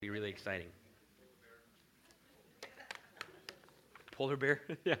exciting. Polar bear?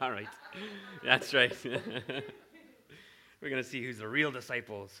 Yeah, all right. That's right. We're going to see who's the real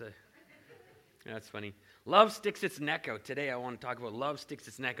disciple. So, that's funny. Love sticks its neck out. Today I want to talk about love sticks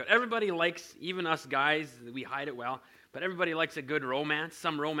its neck out. Everybody likes, even us guys, we hide it well, but everybody likes a good romance.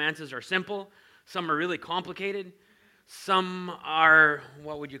 Some romances are simple. Some are really complicated. Some are,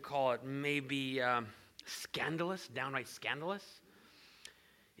 what would you call it, maybe scandalous, downright scandalous.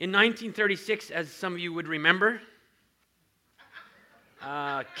 In 1936, as some of you would remember,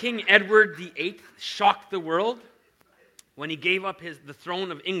 King Edward VIII shocked the world when he gave up the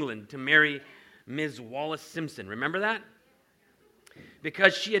throne of England to marry Ms. Wallis Simpson. Remember that?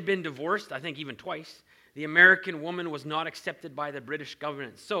 Because she had been divorced, I think even twice, the American woman was not accepted by the British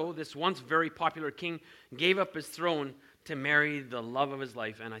government. So this once very popular king gave up his throne to marry the love of his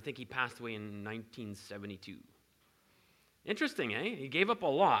life, and I think he passed away in 1972. Interesting, eh? He gave up a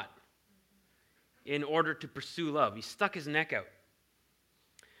lot in order to pursue love. He stuck his neck out.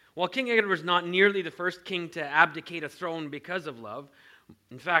 While King Edward was not nearly the first king to abdicate a throne because of love,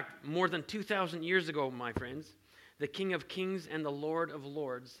 in fact, more than 2,000 years ago, my friends, the King of Kings and the Lord of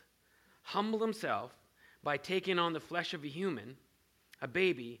Lords humbled himself by taking on the flesh of a human, a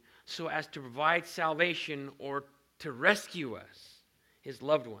baby, so as to provide salvation or to rescue us, his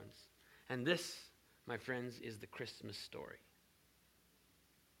loved ones. And this, my friends, is the Christmas story.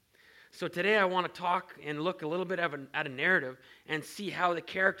 So today I want to talk and look a little bit at a narrative and see how the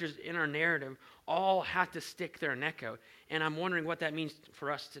characters in our narrative all had to stick their neck out. And I'm wondering what that means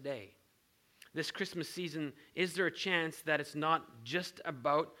for us today. This Christmas season, is there a chance that it's not just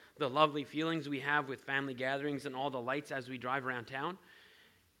about the lovely feelings we have with family gatherings and all the lights as we drive around town?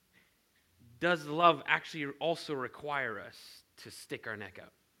 Does love actually also require us to stick our neck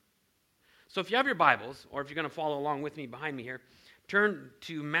out? So if you have your Bibles, or if you're going to follow along with me behind me here, turn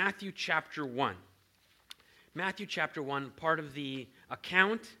to Matthew chapter 1. Matthew chapter 1, part of the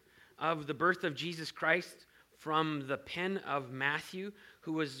account of the birth of Jesus Christ from the pen of Matthew,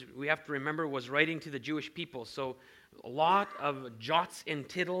 who was, we have to remember, was writing to the Jewish people. So a lot of jots and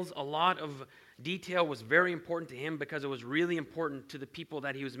tittles, a lot of detail was very important to him because it was really important to the people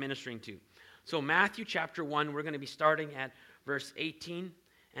that he was ministering to. So Matthew chapter 1, we're going to be starting at verse 18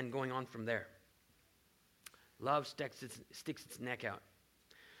 and going on from there. Love sticks its neck out.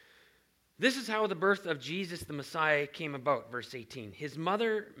 This is how the birth of Jesus the Messiah came about, verse 18. His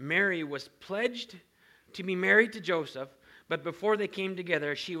mother, Mary, was pledged to be married to Joseph, but before they came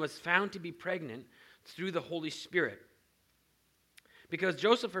together, she was found to be pregnant through the Holy Spirit. Because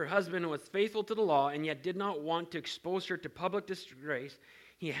Joseph, her husband, was faithful to the law and yet did not want to expose her to public disgrace,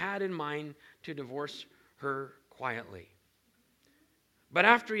 he had in mind to divorce her quietly. But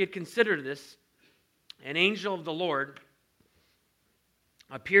after he had considered this, an angel of the Lord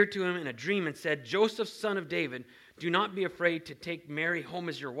appeared to him in a dream and said, Joseph, son of David, do not be afraid to take Mary home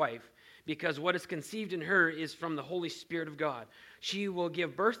as your wife, because what is conceived in her is from the Holy Spirit of God. She will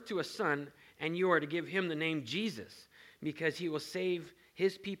give birth to a son, and you are to give him the name Jesus, because he will save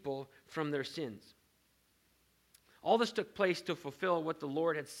his people from their sins. All this took place to fulfill what the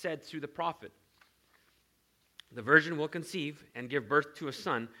Lord had said through the prophet. The virgin will conceive and give birth to a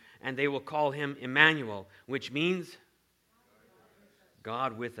son, and they will call him Emmanuel, which means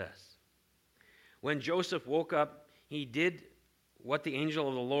God with us. When Joseph woke up, he did what the angel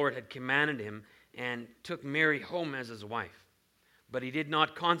of the Lord had commanded him and took Mary home as his wife. But he did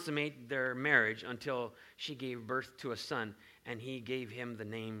not consummate their marriage until she gave birth to a son, and he gave him the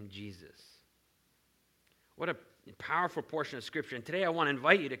name Jesus. What a powerful portion of Scripture. And today I want to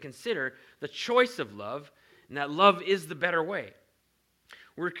invite you to consider the choice of love, and that love is the better way.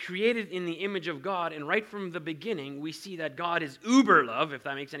 We're created in the image of God, and right from the beginning, we see that God is uber love, if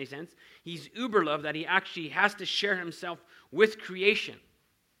that makes any sense. He's uber love, that he actually has to share himself with creation.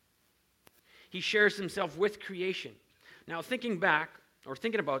 He shares himself with creation. Now, thinking about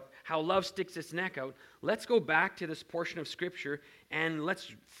how love sticks its neck out, let's go back to this portion of Scripture, and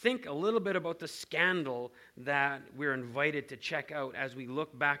let's think a little bit about the scandal that we're invited to check out as we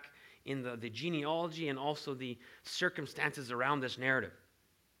look back in the genealogy and also the circumstances around this narrative.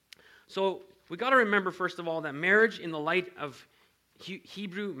 So we got to remember, first of all, that marriage in the light of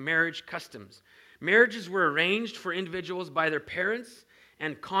Hebrew marriage customs. Marriages were arranged for individuals by their parents,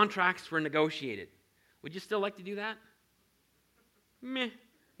 and contracts were negotiated. Would you still like to do that? Meh,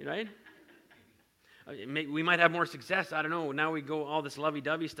 right? We might have more success. I don't know. Now we go all this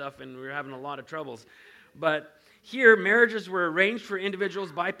lovey-dovey stuff, and we're having a lot of troubles. But here, marriages were arranged for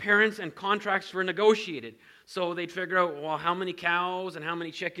individuals by parents and contracts were negotiated. So they'd figure out, well, how many cows and how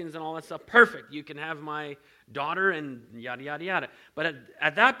many chickens and all that stuff. Perfect. You can have my daughter and yada, yada, yada. But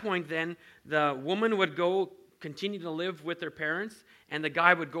at that point then, the woman would continue to live with their parents, and the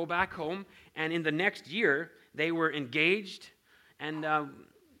guy would go back home. And in the next year, they were engaged. And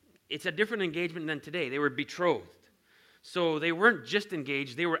it's a different engagement than today. They were betrothed. So they weren't just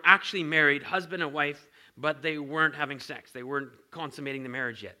engaged. They were actually married, husband and wife, but they weren't having sex. They weren't consummating the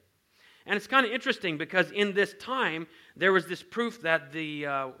marriage yet. And it's kind of interesting because in this time, there was this proof that the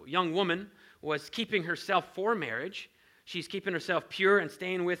young woman was keeping herself for marriage. She's keeping herself pure and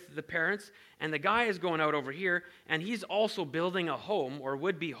staying with the parents. And the guy is going out over here, and he's also building a home, or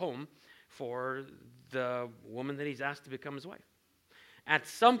would-be home, for the woman that he's asked to become his wife. At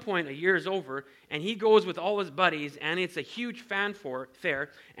some point, a year is over, and he goes with all his buddies, and it's a huge fanfare,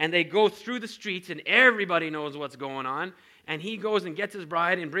 and they go through the streets, and everybody knows what's going on. And he goes and gets his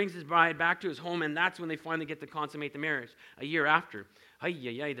bride and brings his bride back to his home, and that's when they finally get to consummate the marriage, a year after.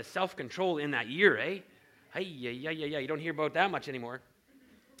 The self-control in that year, eh? You don't hear about that much anymore.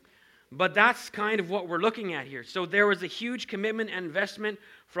 But that's kind of what we're looking at here. So there was a huge commitment and investment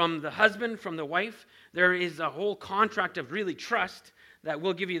from the husband, from the wife. There is a whole contract of really trust that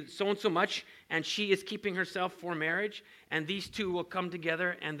we'll give you so and so much, and she is keeping herself for marriage, and these two will come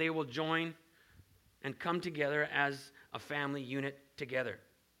together, and they will join and come together as a family unit together.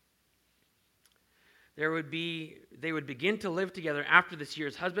 They would begin to live together after this year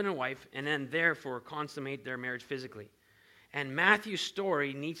as husband and wife, and then therefore consummate their marriage physically. And Matthew's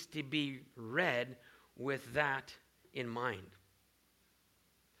story needs to be read with that in mind.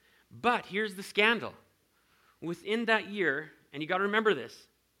 But here's the scandal. Within that year, and you got to remember this,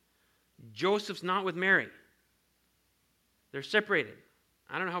 Joseph's not with Mary. They're separated.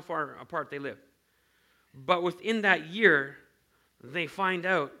 I don't know how far apart they live. But within that year, they find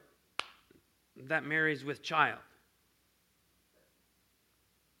out that Mary's with child.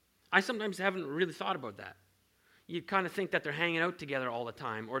 I sometimes haven't really thought about that. You kind of think that they're hanging out together all the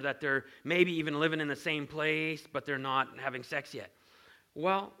time, or that they're maybe even living in the same place, but they're not having sex yet.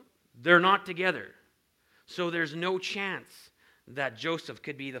 Well, they're not together. So there's no chance that Joseph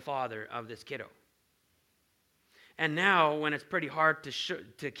could be the father of this kiddo. And now, when it's pretty hard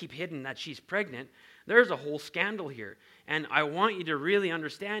to keep hidden that she's pregnant, there's a whole scandal here. And I want you to really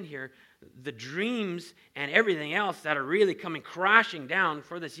understand here the dreams and everything else that are really coming crashing down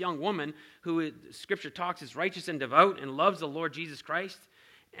for this young woman who Scripture talks is righteous and devout and loves the Lord Jesus Christ,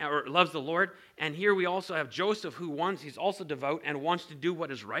 or loves the Lord. And here we also have Joseph he's also devout and wants to do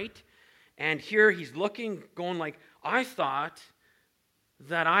what is right. And here he's looking, going like, I thought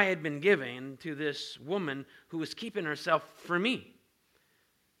that I had been given to this woman who was keeping herself for me.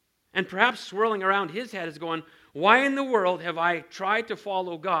 And perhaps swirling around his head is going, why in the world have I tried to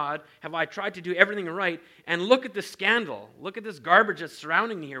follow God? Have I tried to do everything right? And look at the scandal. Look at this garbage that's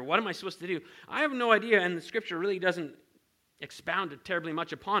surrounding me here. What am I supposed to do? I have no idea, and the Scripture really doesn't expound terribly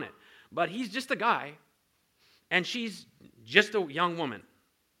much upon it. But he's just a guy, and she's just a young woman.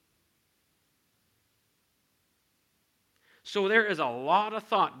 So there is a lot of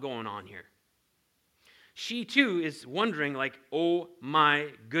thought going on here. She too is wondering like, oh my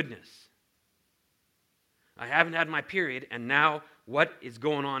goodness. I haven't had my period, and now what is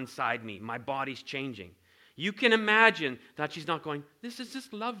going on inside me? My body's changing. You can imagine that she's not going, this is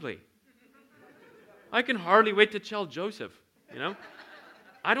just lovely. I can hardly wait to tell Joseph,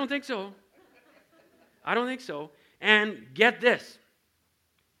 I don't think so. And get this.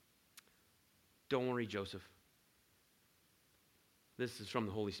 Don't worry, Joseph. This is from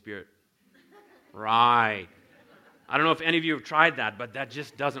the Holy Spirit. Right. I don't know if any of you have tried that, but that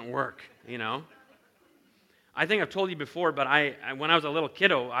just doesn't work, I think I've told you before, but when I was a little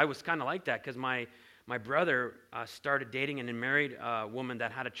kiddo, I was kind of like that because my brother started dating and married a woman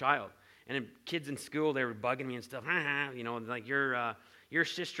that had a child. And kids in school, they were bugging me and stuff. Like your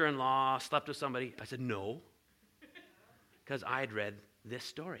sister-in-law slept with somebody. I said, no, because I had read this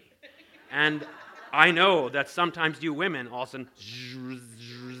story. And I know that sometimes you women all of a sudden,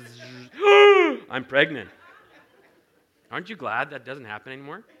 I'm pregnant. Aren't you glad that doesn't happen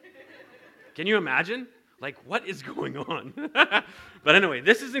anymore? Can you imagine? Like, what is going on? But anyway,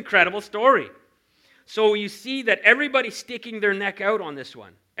 this is an incredible story. So you see that everybody's sticking their neck out on this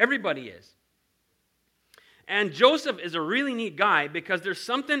one. Everybody is. And Joseph is a really neat guy because there's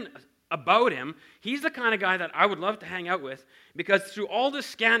something about him. He's the kind of guy that I would love to hang out with, because through all this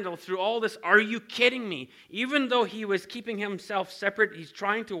scandal, through all this, are you kidding me? Even though he was keeping himself separate, he's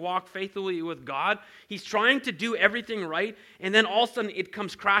trying to walk faithfully with God. He's trying to do everything right, and then all of a sudden it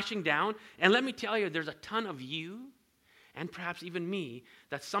comes crashing down. And let me tell you, there's a ton of you, and perhaps even me,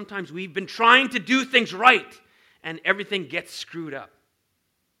 that sometimes we've been trying to do things right, and everything gets screwed up.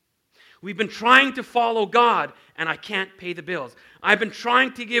 We've been trying to follow God, and I can't pay the bills. I've been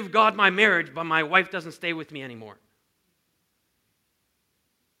trying to give God my marriage, but my wife doesn't stay with me anymore.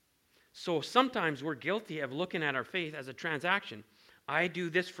 So sometimes we're guilty of looking at our faith as a transaction. I do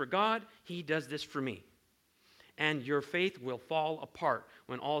this for God, He does this for me. And your faith will fall apart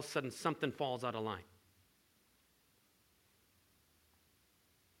when all of a sudden something falls out of line.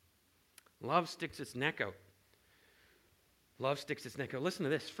 Love sticks its neck out. Love sticks its neck out. Listen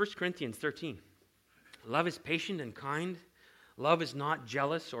to this, 1 Corinthians 13. Love is patient and kind. Love is not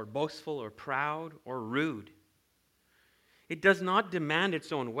jealous or boastful or proud or rude. It does not demand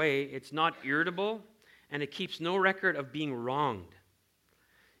its own way. It's not irritable, and it keeps no record of being wronged.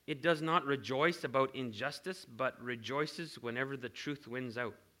 It does not rejoice about injustice, but rejoices whenever the truth wins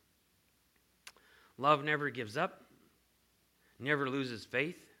out. Love never gives up, never loses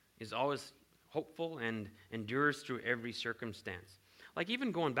faith, is always hopeful, and endures through every circumstance. Like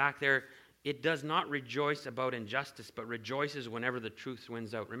even going back there, it does not rejoice about injustice, but rejoices whenever the truth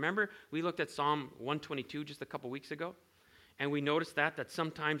wins out. Remember, we looked at Psalm 122 just a couple weeks ago, and we noticed that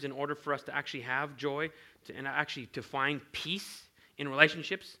sometimes in order for us to actually have joy and actually to find peace in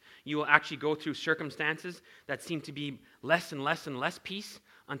relationships, you will actually go through circumstances that seem to be less and less and less peace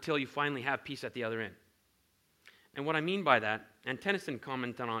until you finally have peace at the other end. And what I mean by that, and Tennyson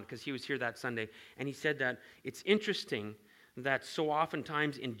commented on it because he was here that Sunday, and he said that it's interesting that so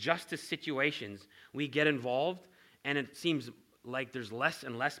oftentimes in justice situations we get involved and it seems like there's less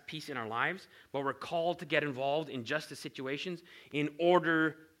and less peace in our lives, but we're called to get involved in justice situations in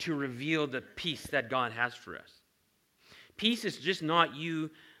order to reveal the peace that God has for us. Peace is just not you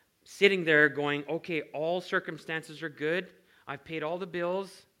sitting there going, okay, all circumstances are good, I've paid all the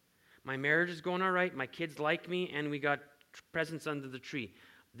bills, my marriage is going all right, my kids like me, and we got presents under the tree.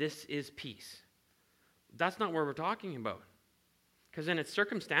 This is peace. That's not what we're talking about, because then it's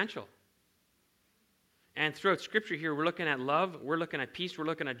circumstantial. And throughout Scripture here, we're looking at love, we're looking at peace, we're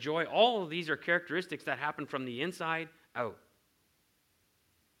looking at joy. All of these are characteristics that happen from the inside out.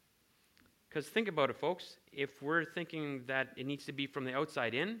 Because think about it, folks. If we're thinking that it needs to be from the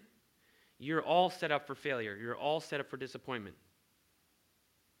outside in, you're all set up for failure. You're all set up for disappointment.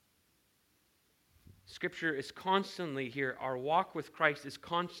 Scripture is constantly here. Our walk with Christ is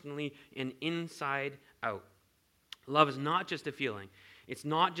constantly an inside out. Love is not just a feeling. It's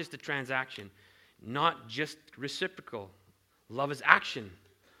not just a transaction. Not just reciprocal. Love is action.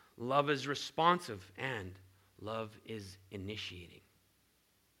 Love is responsive. And love is initiating.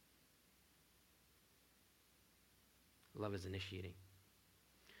 Love is initiating.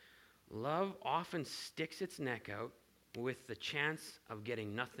 Love often sticks its neck out with the chance of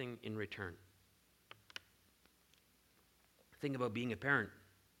getting nothing in return. Think about being a parent.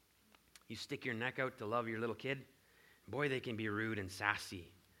 You stick your neck out to love your little kid. Boy, they can be rude and sassy.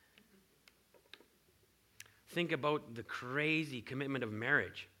 Think about the crazy commitment of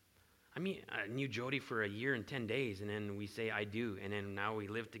marriage. I mean, I knew Jody for a year and 10 days, and then we say, I do, and then now we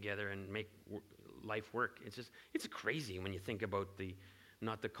live together and make life work. It's crazy when you think about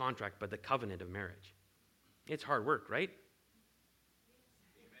not the contract, but the covenant of marriage. It's hard work, right?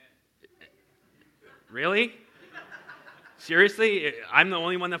 Amen. Really? Seriously? I'm the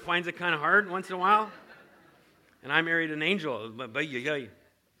only one that finds it kind of hard once in a while? And I married an angel. But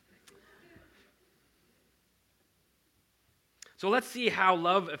So let's see how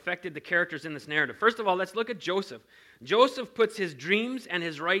love affected the characters in this narrative. First of all, let's look at Joseph. Joseph puts his dreams and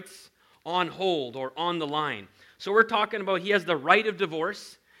his rights on hold or on the line. So we're talking about he has the right of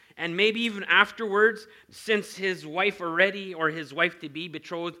divorce, and maybe even afterwards, since his wife already, or his wife-to-be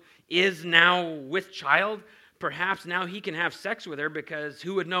betrothed, is now with child, perhaps now he can have sex with her, because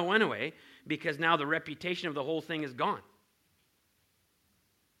who would know anyway? Because now the reputation of the whole thing is gone.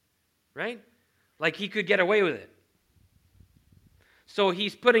 Right? Like he could get away with it. So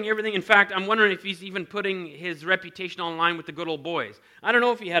he's putting everything, in fact, I'm wondering if he's even putting his reputation online with the good old boys. I don't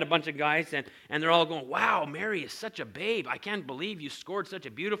know if he had a bunch of guys and they're all going, wow, Mary is such a babe. I can't believe you scored such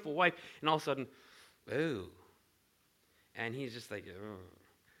a beautiful wife. And all of a sudden, ooh. And he's just like, oh.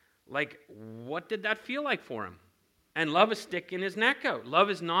 Like, what did that feel like for him? And love is sticking his neck out. Love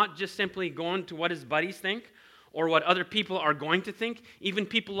is not just simply going to what his buddies think or what other people are going to think. Even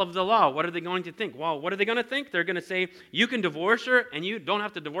people of the law, what are they going to think? Well, what are they going to think? They're going to say, you can divorce her, and you don't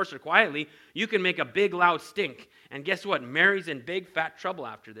have to divorce her quietly. You can make a big, loud stink. And guess what? Mary's in big, fat trouble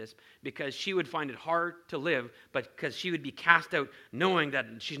after this because she would find it hard to live, but because she would be cast out knowing that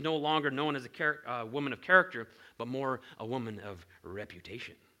she's no longer known as a woman of character, but more a woman of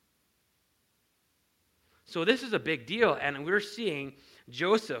reputation. So this is a big deal, and we're seeing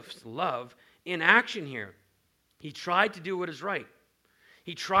Joseph's love in action here. He tried to do what is right.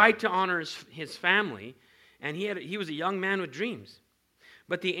 He tried to honor his family, and he was a young man with dreams.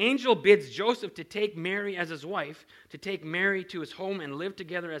 But the angel bids Joseph to take Mary as his wife, to take Mary to his home and live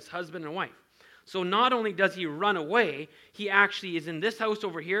together as husband and wife. So not only does he run away, he actually is in this house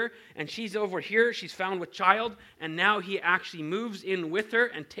over here, and she's over here. She's found with child, and now he actually moves in with her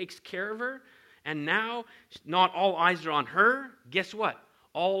and takes care of her. And now, not all eyes are on her. Guess what?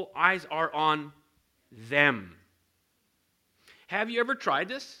 All eyes are on them. Have you ever tried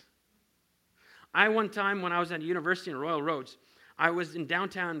this? One time when I was at university in Royal Roads, I was in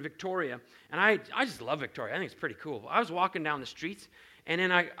downtown Victoria, and I just love Victoria. I think it's pretty cool. I was walking down the streets, and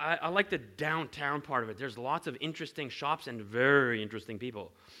then I like the downtown part of it. There's lots of interesting shops and very interesting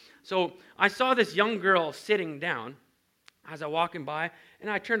people. So I saw this young girl sitting down as I was walking by, and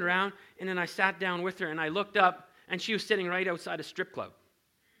I turned around, and then I sat down with her, and I looked up, and she was sitting right outside a strip club.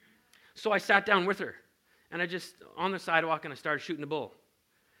 So I sat down with her, and I just, on the sidewalk, and I started shooting the bull.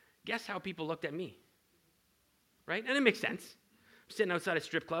 Guess how people looked at me? Right? And it makes sense. I'm sitting outside a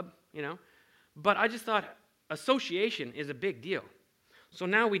strip club, But I just thought association is a big deal. So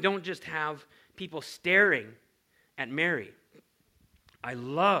now we don't just have people staring at Mary. I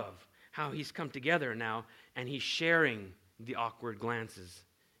love how he's come together now, and he's sharing the awkward glances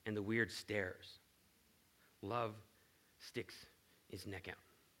and the weird stares. Love sticks his neck out.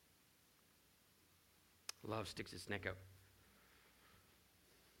 Love sticks its neck out.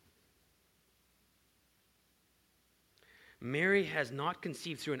 Mary has not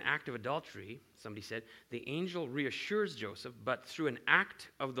conceived through an act of adultery, somebody said. The angel reassures Joseph, but through an act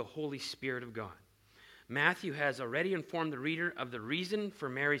of the Holy Spirit of God. Matthew has already informed the reader of the reason for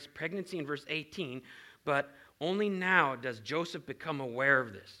Mary's pregnancy in verse 18, but only now does Joseph become aware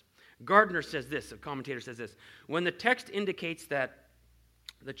of this. Gardner says this, a commentator says this, when the text indicates that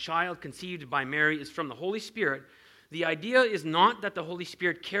the child conceived by Mary is from the Holy Spirit, the idea is not that the Holy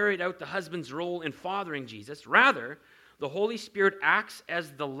Spirit carried out the husband's role in fathering Jesus. Rather, the Holy Spirit acts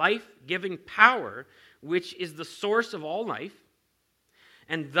as the life-giving power, which is the source of all life,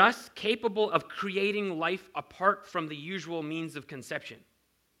 and thus capable of creating life apart from the usual means of conception.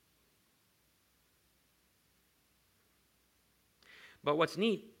 But what's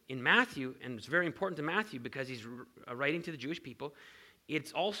neat in Matthew, and it's very important to Matthew because he's writing to the Jewish people,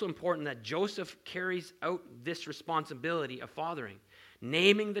 it's also important that Joseph carries out this responsibility of fathering.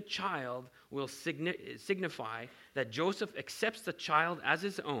 Naming the child will signify that Joseph accepts the child as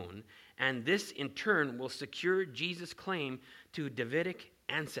his own, and this in turn will secure Jesus' claim to Davidic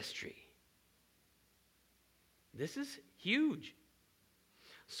ancestry. This is huge.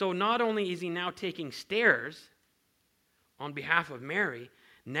 So not only is he now taking stairs on behalf of Mary,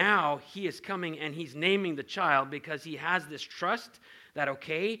 now he is coming and he's naming the child because he has this trust that,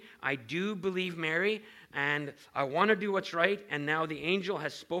 okay, I do believe Mary and I want to do what's right, and now the angel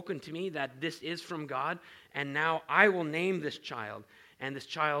has spoken to me that this is from God, and now I will name this child, and this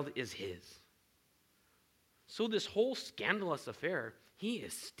child is his. So this whole scandalous affair, he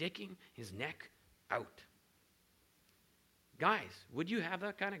is sticking his neck out. Guys, would you have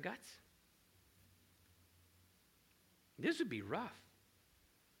that kind of guts? This would be rough.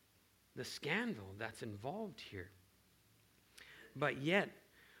 The scandal that's involved here. But yet,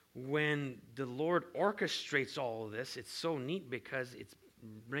 when the Lord orchestrates all of this, it's so neat because it's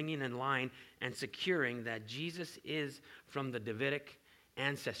bringing in line and securing that Jesus is from the Davidic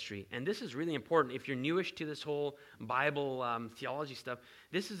ancestry. And this is really important. If you're newish to this whole Bible theology stuff,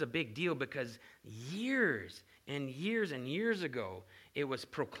 this is a big deal because years and years and years ago, it was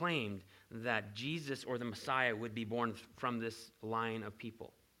proclaimed that Jesus or the Messiah would be born from this line of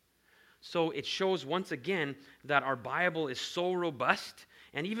people. So it shows once again that our Bible is so robust,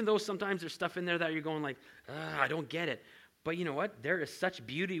 and even though sometimes there's stuff in there that you're going like, I don't get it. But you know what? There is such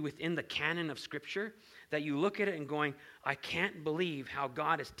beauty within the canon of Scripture that you look at it and going, I can't believe how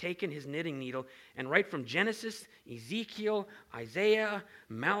God has taken his knitting needle and right from Genesis, Ezekiel, Isaiah,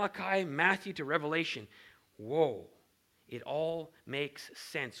 Malachi, Matthew to Revelation. Whoa. It all makes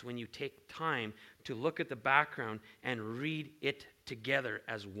sense when you take time to look at the background and read it together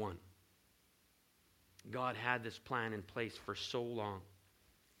as one. God had this plan in place for so long.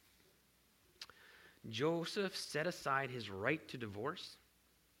 Joseph set aside his right to divorce.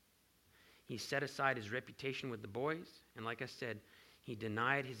 He set aside his reputation with the boys. And like I said, he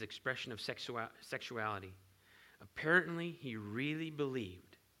denied his expression of sexuality. Apparently, he really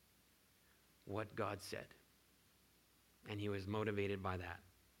believed what God said. And he was motivated by that.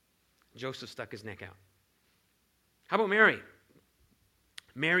 Joseph stuck his neck out. How about Mary?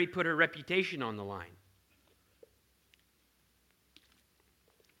 Mary put her reputation on the line.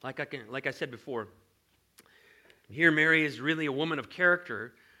 Like I said before, here Mary is really a woman of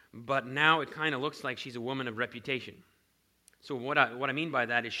character, but now it kind of looks like she's a woman of reputation. So what I mean by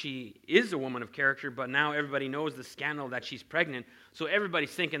that is she is a woman of character, but now everybody knows the scandal that she's pregnant, so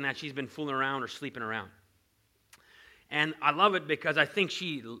everybody's thinking that she's been fooling around or sleeping around. And I love it because I think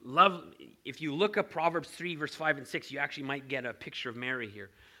if you look up Proverbs 3, verse 5 and 6, you actually might get a picture of Mary here.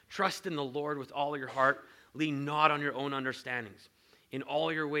 Trust in the Lord with all your heart. Lean not on your own understandings. In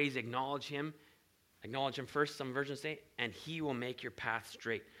all your ways acknowledge him. Acknowledge him first, some versions say, and he will make your path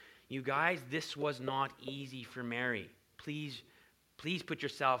straight. You guys, this was not easy for Mary. Please put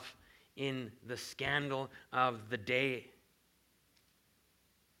yourself in the scandal of the day.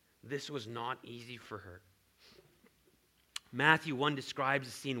 This was not easy for her. Matthew 1 describes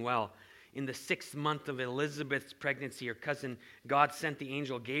the scene well. In the 6th month of Elizabeth's pregnancy, her cousin, God sent the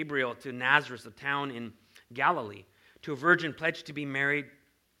angel Gabriel to Nazareth, a town in Galilee, to a virgin pledged to be married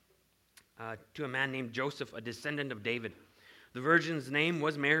to a man named Joseph, a descendant of David. The virgin's name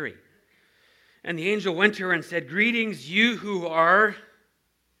was Mary. And the angel went to her and said, "Greetings, you who are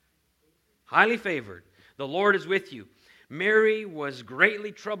highly favored. The Lord is with you." Mary was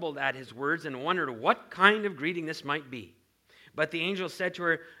greatly troubled at his words and wondered what kind of greeting this might be. But the angel said to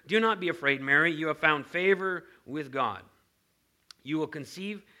her, "Do not be afraid, Mary. You have found favor with God. You will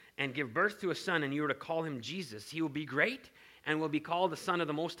conceive and give birth to a son, and you are to call him Jesus. He will be great and will be called the Son of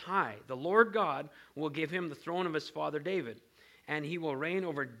the Most High. The Lord God will give him the throne of his father David, and he will reign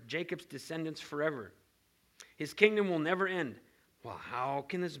over Jacob's descendants forever. His kingdom will never end." "Well, how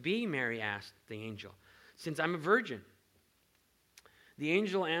can this be?" Mary asked the angel, "since I'm a virgin." The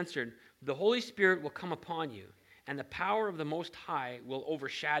angel answered, "The Holy Spirit will come upon you, and the power of the Most High will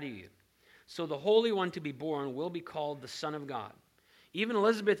overshadow you. So the Holy One to be born will be called the Son of God. Even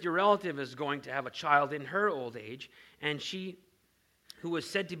Elizabeth, your relative, is going to have a child in her old age, and she, who was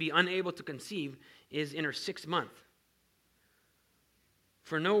said to be unable to conceive, is in her 6th month.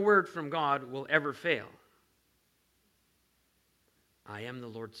 For no word from God will ever fail." "I am the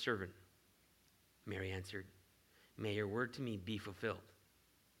Lord's servant," Mary answered. "May your word to me be fulfilled."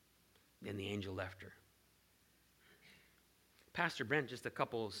 Then the angel left her. Pastor Brent, just a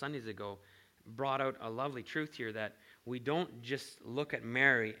couple of Sundays ago, brought out a lovely truth here that we don't just look at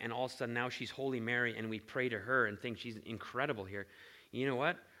Mary and all of a sudden now she's Holy Mary and we pray to her and think she's incredible here. You know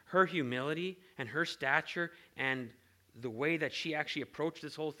what? Her humility and her stature and the way that she actually approached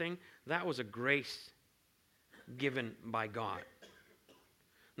this whole thing, that was a grace given by God.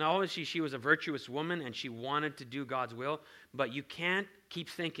 Now, obviously, she was a virtuous woman and she wanted to do God's will, but you can't keep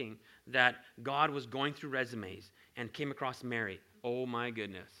thinking that God was going through resumes and came across Mary. Oh my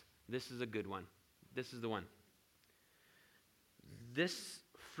goodness, this is a good one. This is the one. This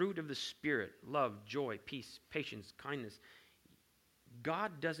fruit of the Spirit, love, joy, peace, patience, kindness,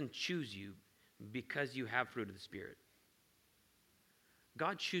 God doesn't choose you because you have fruit of the Spirit.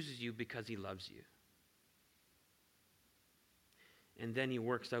 God chooses you because he loves you. And then he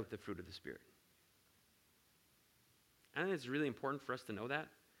works out the fruit of the Spirit. I think it's really important for us to know that.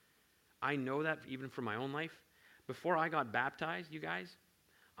 I know that even for my own life. Before I got baptized, you guys,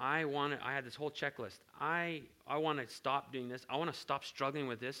 I had this whole checklist. I want to stop doing this. I want to stop struggling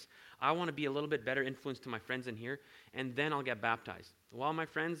with this. I want to be a little bit better influence to my friends in here, and then I'll get baptized. Well, my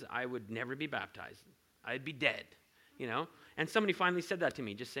friends, I would never be baptized. I'd be dead, you know. And somebody finally said that to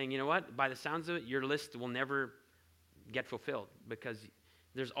me, just saying, you know what, by the sounds of it, your list will never get fulfilled because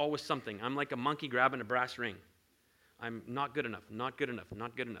there's always something. I'm like a monkey grabbing a brass ring. I'm not good enough, not good enough,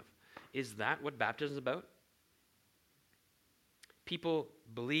 not good enough. Is that what baptism is about? People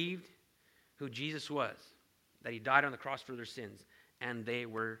believed who Jesus was, that he died on the cross for their sins, and they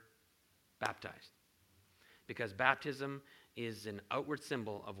were baptized. Because baptism is an outward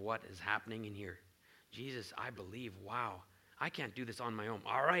symbol of what is happening in here. Jesus, I believe, wow, I can't do this on my own.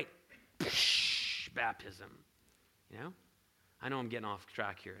 All right, baptism. You know? I know I'm getting off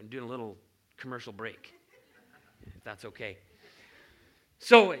track here. I'm doing a little commercial break, if that's okay.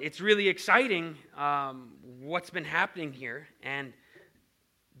 So it's really exciting what's been happening here. And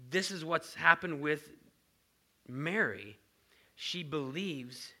this is what's happened with Mary. She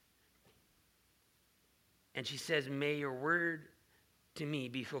believes, and she says, "May your word to me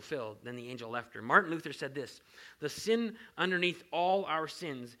be fulfilled. Then the angel left her. Martin Luther said this: the sin underneath all our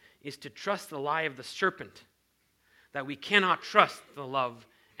sins is to trust the lie of the serpent, that we cannot trust the love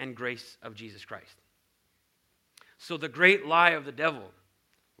and grace of Jesus Christ. So the great lie of the devil,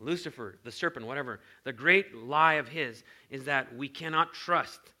 Lucifer, the serpent, whatever, the great lie of his is that we cannot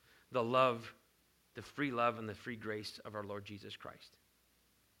trust the love, the free love and the free grace of our Lord Jesus Christ.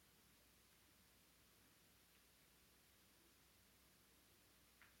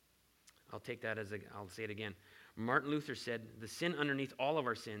 I'll say it again. Martin Luther said, the sin underneath all of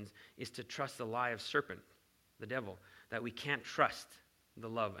our sins is to trust the lie of serpent, the devil, that we can't trust the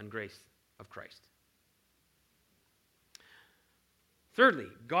love and grace of Christ. Thirdly,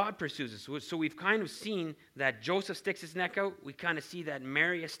 God pursues us. So we've kind of seen that Joseph sticks his neck out. We kind of see that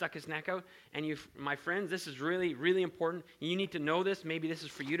Mary has stuck his neck out. And you, my friends, this is really, really important. You need to know this. Maybe this is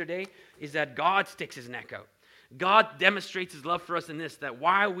for you today, is that God sticks his neck out. God demonstrates his love for us in this, that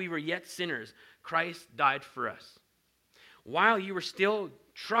while we were yet sinners, Christ died for us. While you were still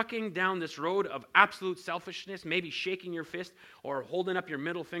trucking down this road of absolute selfishness, maybe shaking your fist or holding up your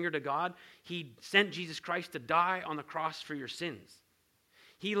middle finger to God, he sent Jesus Christ to die on the cross for your sins.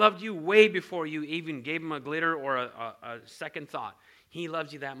 He loved you way before you even gave him a glitter or a second thought. He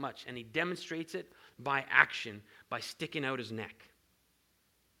loves you that much, and he demonstrates it by action, by sticking out his neck.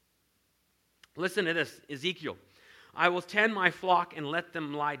 Listen to this, Ezekiel. I will tend my flock and let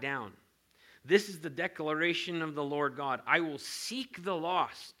them lie down. This is the declaration of the Lord God. I will seek the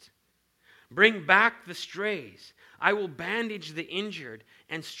lost, bring back the strays. I will bandage the injured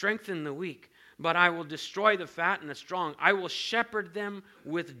and strengthen the weak. But I will destroy the fat and the strong. I will shepherd them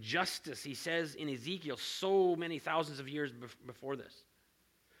with justice, he says in Ezekiel so many thousands of years before this.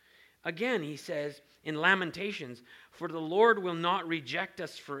 Again, he says in Lamentations, for the Lord will not reject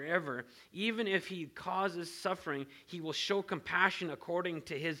us forever. Even if he causes suffering, he will show compassion according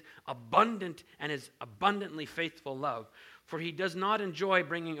to his abundant and his abundantly faithful love. For he does not enjoy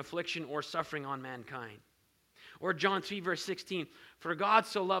bringing affliction or suffering on mankind. Or John 3, verse 16, for God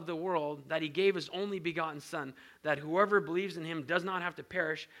so loved the world that he gave his only begotten Son, that whoever believes in him does not have to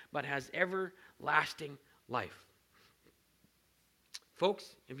perish, but has everlasting life.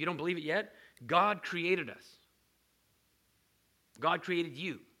 Folks, if you don't believe it yet, God created us. God created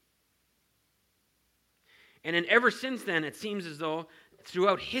you. And then ever since then, it seems as though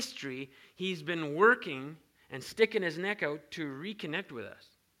throughout history, he's been working and sticking his neck out to reconnect with us.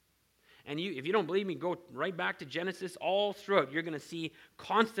 And if you don't believe me, go right back to Genesis. All throughout, you're going to see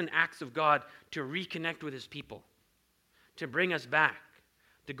constant acts of God to reconnect with his people, to bring us back,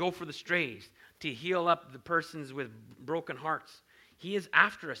 to go for the strays, to heal up the persons with broken hearts. He is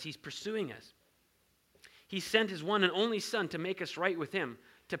after us. He's pursuing us. He sent his one and only Son to make us right with him,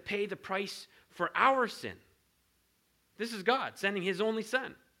 to pay the price for our sin. This is God sending his only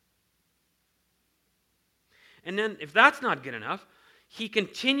Son. And then, if that's not good enough, he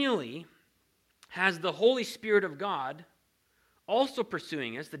continually has the Holy Spirit of God also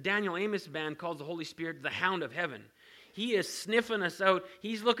pursuing us. The Daniel Amos band calls the Holy Spirit the Hound of Heaven. He is sniffing us out.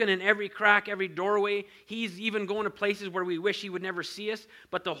 He's looking in every crack, every doorway. He's even going to places where we wish he would never see us.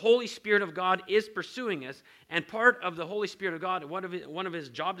 But the Holy Spirit of God is pursuing us. And part of the Holy Spirit of God, one of his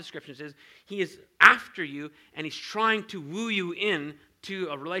job descriptions is, he is after you and he's trying to woo you in to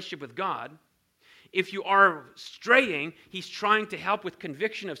a relationship with God. If you are straying, he's trying to help with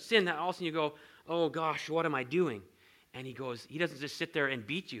conviction of sin, that all of a sudden you go, oh gosh, what am I doing? And he doesn't just sit there and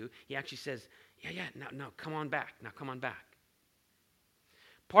beat you. He actually says, now come on back. Now come on back.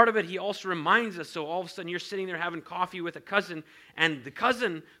 Part of it, he also reminds us, so all of a sudden you're sitting there having coffee with a cousin, and the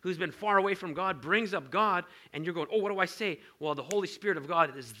cousin who's been far away from God brings up God, and you're going, oh, what do I say? Well, the Holy Spirit of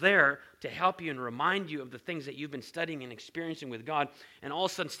God is there to help you and remind you of the things that you've been studying and experiencing with God, and all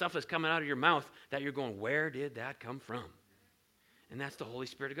of a sudden stuff is coming out of your mouth that you're going, where did that come from? And that's the Holy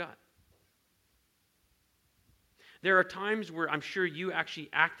Spirit of God. There are times where I'm sure you actually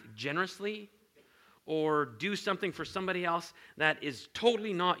act generously or do something for somebody else that is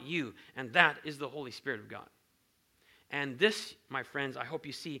totally not you, and that is the Holy Spirit of God. And this, my friends, I hope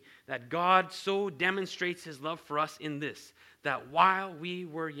you see that God so demonstrates his love for us in this, that while we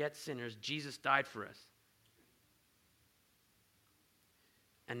were yet sinners, Jesus died for us.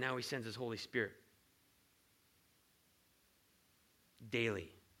 And now he sends his Holy Spirit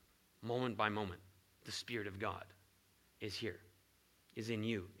daily, moment by moment. The Spirit of God is here, is in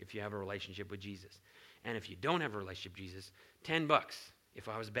you if you have a relationship with Jesus. And if you don't have a relationship with Jesus, $10, if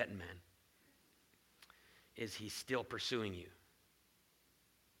I was a betting man, is he still pursuing you.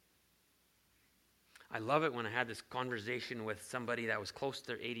 I love it when I had this conversation with somebody that was close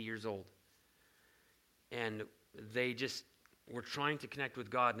to 80 years old. And they just we're trying to connect with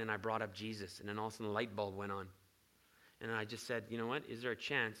God, and then I brought up Jesus, and then all of a sudden the light bulb went on. And I just said, you know what? Is there a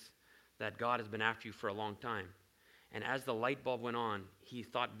chance that God has been after you for a long time? And as the light bulb went on, he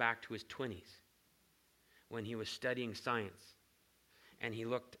thought back to his 20s when he was studying science. And he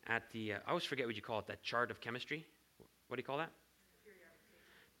looked at I always forget what you call it, that chart of chemistry. What do you call that?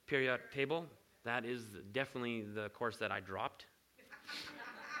 Periodic table. That is definitely the course that I dropped.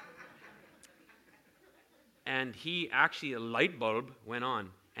 And a light bulb went on.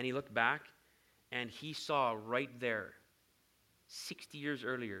 And he looked back, and he saw right there, 60 years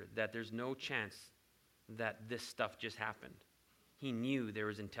earlier, that there's no chance that this stuff just happened. He knew there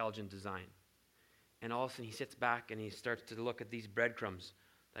was intelligent design. And all of a sudden he sits back and he starts to look at these breadcrumbs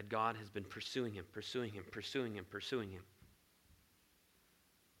that God has been pursuing him.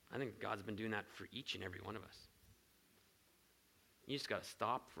 I think God's been doing that for each and every one of us. You just got to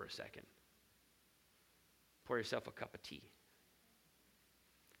stop for a second. Pour yourself a cup of tea.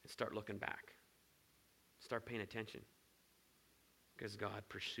 And start looking back. Start paying attention. Because God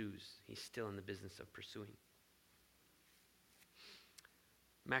pursues. He's still in the business of pursuing.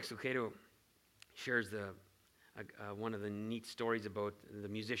 Max Lucado shares one of the neat stories about the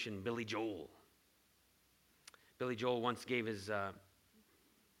musician Billy Joel. Billy Joel once gave a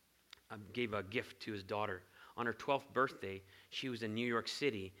gift to his daughter. On her 12th birthday, she was in New York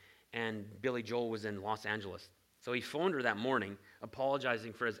City, and Billy Joel was in Los Angeles. So he phoned her that morning,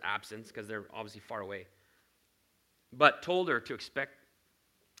 apologizing for his absence, because they're obviously far away, but told her to expect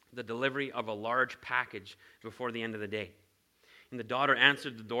the delivery of a large package before the end of the day. And the daughter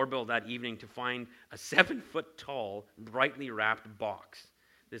answered the doorbell that evening to find a 7-foot-tall, brightly wrapped box.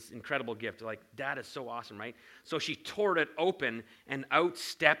 This incredible gift. Like, Dad is so awesome, right? So she tore it open and out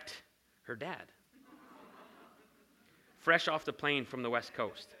stepped her dad. Fresh off the plane from the West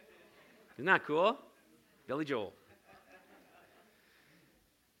Coast. Isn't that cool? Billy Joel.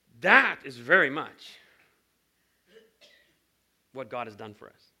 That is very much what God has done for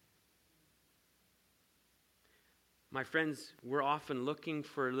us. My friends, we're often looking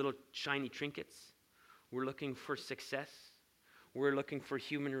for little shiny trinkets. We're looking for success. We're looking for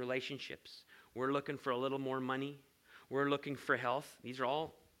human relationships. We're looking for a little more money. We're looking for health. These are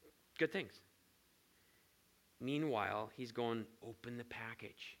all good things. Meanwhile, he's going, open the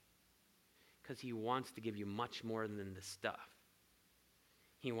package. Because he wants to give you much more than the stuff.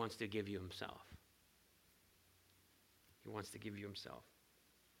 He wants to give you himself. He wants to give you himself.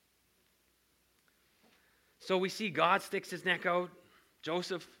 So we see God sticks his neck out,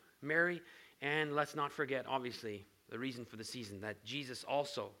 Joseph, Mary, and let's not forget, obviously, the reason for the season, that Jesus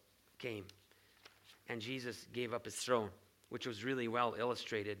also came. And Jesus gave up his throne, which was really well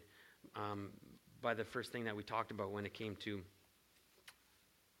illustrated by the first thing that we talked about when it came to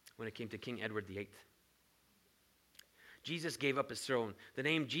King Edward VIII. Jesus gave up his throne. The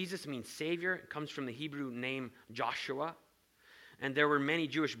name Jesus means Savior. It comes from the Hebrew name Joshua. And there were many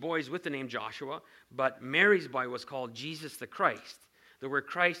Jewish boys with the name Joshua, but Mary's boy was called Jesus the Christ. The word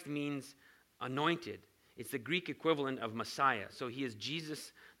Christ means anointed. It's the Greek equivalent of Messiah. So he is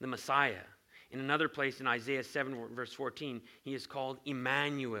Jesus the Messiah. In another place in Isaiah 7, verse 14, he is called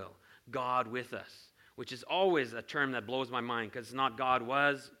Emmanuel, God with us, which is always a term that blows my mind because it's not God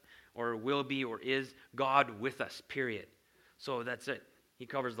was or will be or is, God with us, period. So that's it. He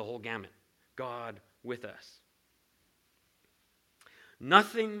covers the whole gamut. God with us.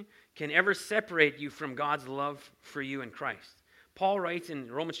 Nothing can ever separate you from God's love for you in Christ. Paul writes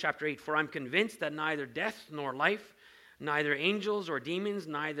in Romans chapter 8, "For I'm convinced that neither death nor life, neither angels or demons,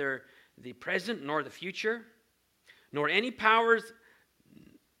 neither the present nor the future, nor any powers,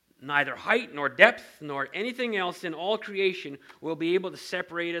 neither height nor depth, nor anything else in all creation will be able to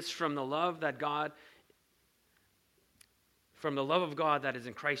separate us from the love of God that is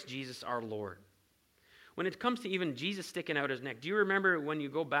in Christ Jesus our Lord." When it comes to even Jesus sticking out his neck, do you remember when you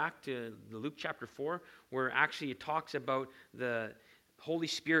go back to Luke chapter 4, where actually it talks about the Holy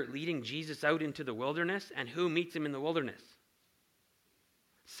Spirit leading Jesus out into the wilderness, and who meets him in the wilderness?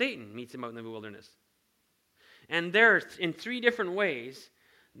 Satan meets him out in the wilderness. And there, in 3 different ways,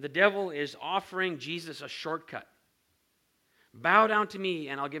 the devil is offering Jesus a shortcut. Bow down to me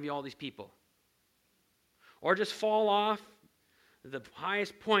and I'll give you all these people. Or just fall off the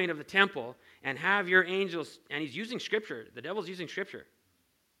highest point of the temple and have your angels, and he's using Scripture. The devil's using Scripture.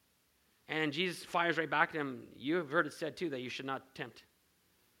 And Jesus fires right back at him. You have heard it said too that you should not tempt.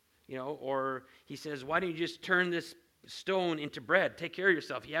 Or he says, why don't you just turn this stone into bread? Take care of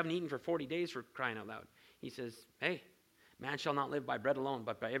yourself. You haven't eaten for 40 days, for crying out loud. He says, hey, man shall not live by bread alone,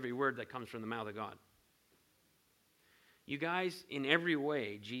 but by every word that comes from the mouth of God. You guys, in every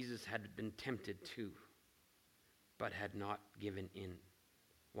way, Jesus had been tempted too. but had not given in.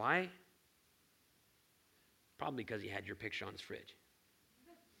 Why? Probably because he had your picture on his fridge.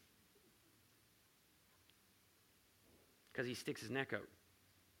 Because he sticks his neck out.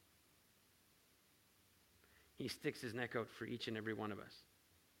 He sticks his neck out for each and every one of us.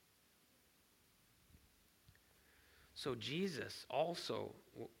 So Jesus also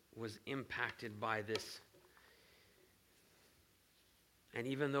was impacted by this. And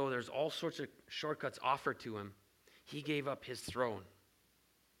even though there's all sorts of shortcuts offered to him, he gave up his throne.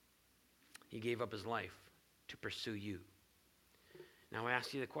 He gave up his life to pursue you. Now I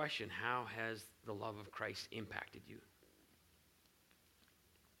ask you the question, how has the love of Christ impacted you?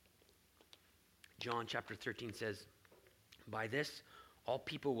 John chapter 13 says, "By this, all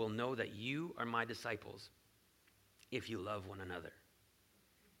people will know that you are my disciples, if you love one another."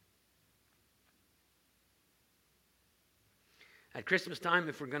 At Christmas time,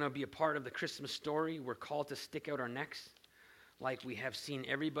 if we're going to be a part of the Christmas story, we're called to stick out our necks like we have seen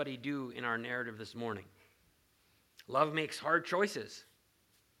everybody do in our narrative this morning. Love makes hard choices.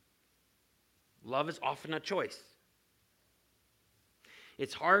 Love is often a choice.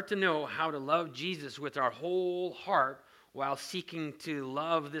 It's hard to know how to love Jesus with our whole heart while seeking to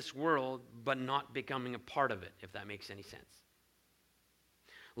love this world but not becoming a part of it, if that makes any sense.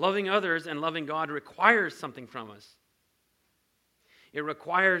 Loving others and loving God requires something from us. It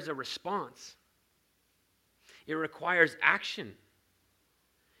requires a response. It requires action.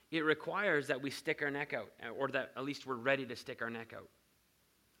 It requires that we stick our neck out, or that at least we're ready to stick our neck out.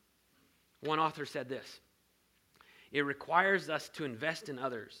 One author said this: "It requires us to invest in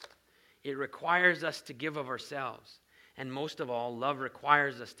others. It requires us to give of ourselves. And most of all, love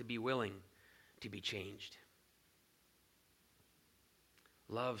requires us to be willing to be changed."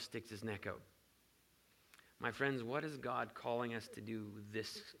 Love sticks his neck out. My friends, what is God calling us to do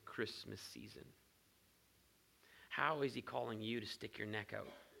this Christmas season? How is he calling you to stick your neck out?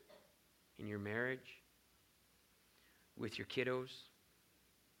 In your marriage? With your kiddos?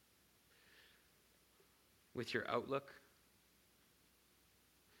 With your outlook?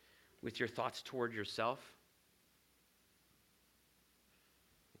 With your thoughts toward yourself?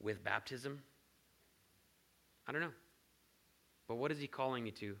 With baptism? I don't know. But what is he calling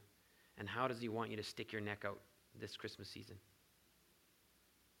you to? And how does he want you to stick your neck out this Christmas season?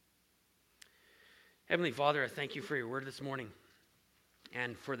 Heavenly Father, I thank you for your word this morning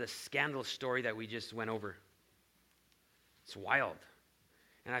and for the scandalous story that we just went over. It's wild.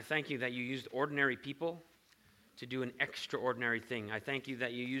 And I thank you that you used ordinary people to do an extraordinary thing. I thank you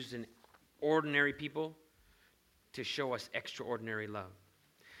that you used an ordinary people to show us extraordinary love.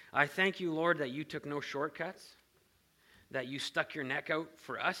 I thank you, Lord, that you took no shortcuts, that you stuck your neck out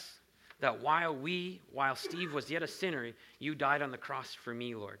for us, that while Steve was yet a sinner, you died on the cross for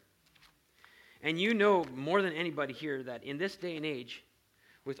me, Lord. And you know more than anybody here that in this day and age,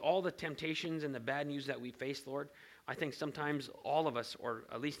 with all the temptations and the bad news that we face, Lord, I think sometimes all of us, or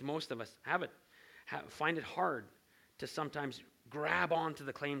at least most of us, find it hard to sometimes grab onto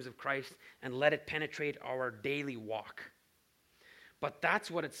the claims of Christ and let it penetrate our daily walk. But that's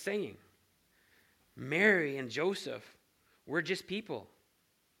what it's saying. Mary and Joseph were just people.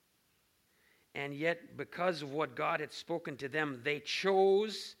 And yet, because of what God had spoken to them, they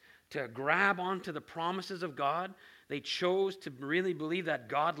chose to grab onto the promises of God. They chose to really believe that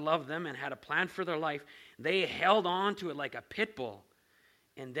God loved them and had a plan for their life. They held on to it like a pit bull.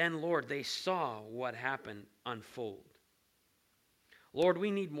 And then, Lord, they saw what happened unfold. Lord, we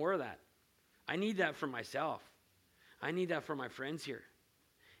need more of that. I need that for myself. I need that for my friends here.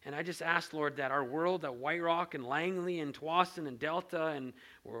 And I just ask, Lord, that our world, that White Rock and Langley and Tsawwassen and Delta and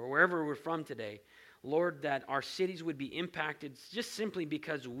wherever we're from today, Lord, that our cities would be impacted just simply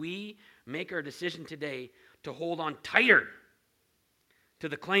because we make our decision today to hold on tighter to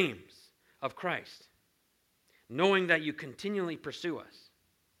the claims of Christ, knowing that you continually pursue us.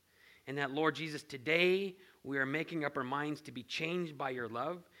 And that, Lord Jesus, today we are making up our minds to be changed by your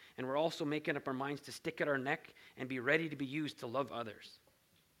love, and we're also making up our minds to stick at our neck and be ready to be used to love others.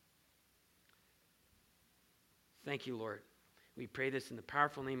 Thank you, Lord. We pray this in the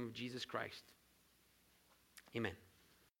powerful name of Jesus Christ. Amen.